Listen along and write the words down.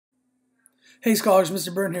Hey scholars,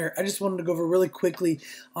 Mr. Byrne here. I just wanted to go over really quickly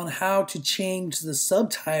on how to change the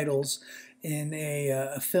subtitles in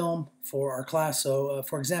a film for our class. So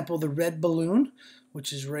for example, the red balloon,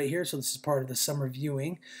 which is right here, so this is part of the summer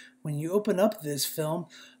viewing. When you open up this film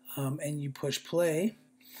and you push play,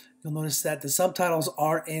 you'll notice that the subtitles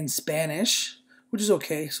are in Spanish, which is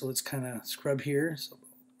okay. So let's kind of scrub here. So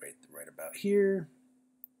right about here.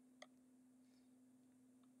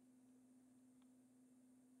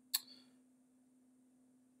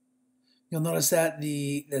 You'll notice that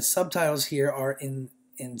the subtitles here are in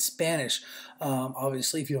Spanish.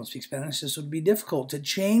 Obviously, if you don't speak Spanish, this would be difficult. To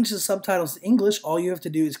change the subtitles to English, all you have to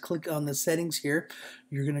do is click on the settings here.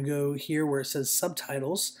 You're going to go here where it says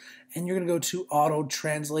subtitles, and you're going to go to auto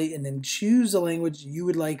translate, and then choose the language you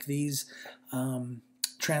would like these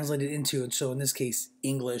translated into. And so in this case,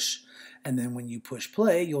 English. And then when you push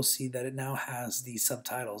play, you'll see that it now has the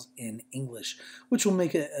subtitles in English, which will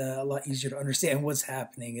make it a lot easier to understand what's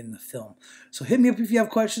happening in the film. So hit me up if you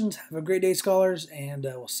have questions. Have a great day, scholars, and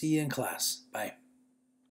we'll see you in class. Bye.